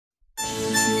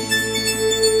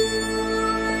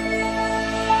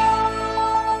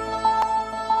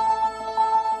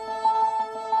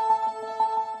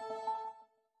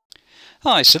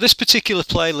Hi, so this particular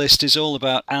playlist is all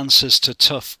about answers to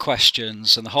tough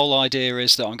questions, and the whole idea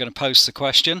is that I'm going to post the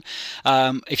question.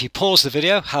 If you pause the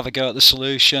video, have a go at the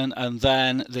solution, and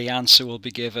then the answer will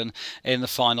be given in the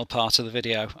final part of the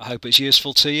video. I hope it's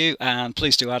useful to you, and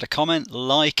please do add a comment,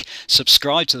 like,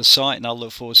 subscribe to the site, and I'll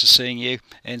look forward to seeing you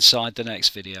inside the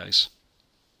next videos.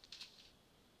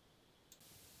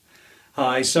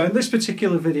 Hi, so in this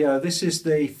particular video, this is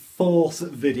the fourth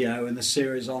video in the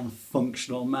series on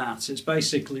functional maths. It's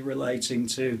basically relating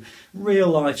to real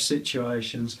life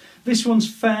situations. This one's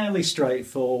fairly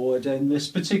straightforward, and this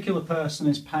particular person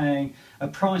is paying a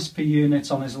price per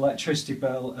unit on his electricity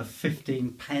bill of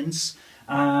 15 pence.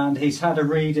 And he's had a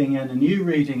reading and a new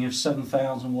reading of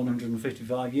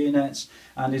 7,155 units,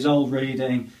 and his old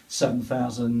reading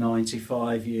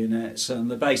 7,095 units.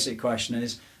 And the basic question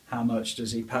is, how much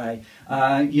does he pay?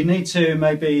 You need to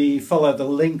maybe follow the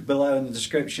link below in the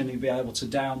description. You'll be able to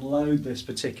download this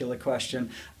particular question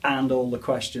and all the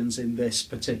questions in this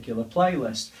particular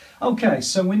playlist. Okay,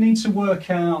 so we need to work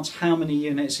out how many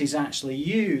units he's actually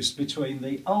used between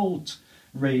the old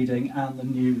reading and the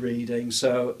new reading.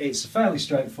 So it's a fairly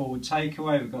straightforward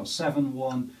takeaway. We've got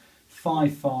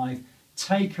 7155,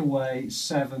 take away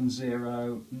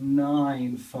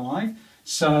 7095.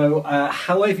 So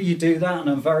however you do that, and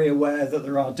I'm very aware that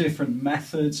there are different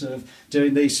methods of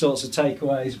doing these sorts of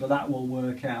takeaways, but that will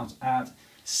work out at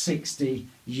 60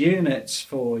 units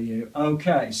for you.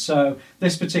 Okay, so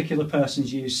this particular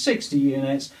person's used 60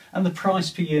 units and the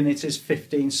price per unit is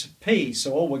 15p.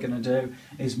 So all we're going to do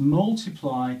is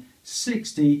multiply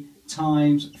 60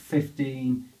 times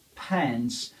 15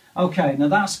 pence. Okay, now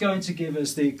that's going to give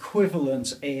us the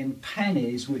equivalent in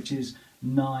pennies, which is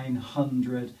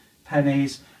 900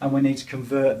 pennies, and we need to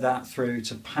convert that through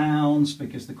to pounds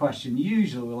because the question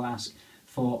usually will ask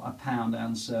for a pound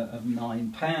answer of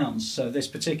 £9. So this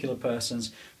particular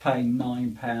person's paying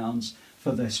 £9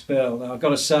 for this bill. Now I've got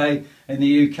to say, in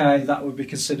the UK that would be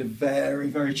considered very,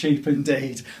 very cheap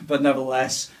indeed, but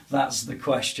nevertheless that's the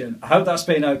question. I hope that's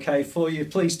been okay for you.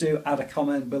 Please do add a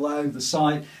comment below the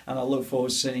site, and I look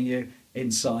forward to seeing you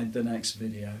inside the next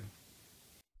video.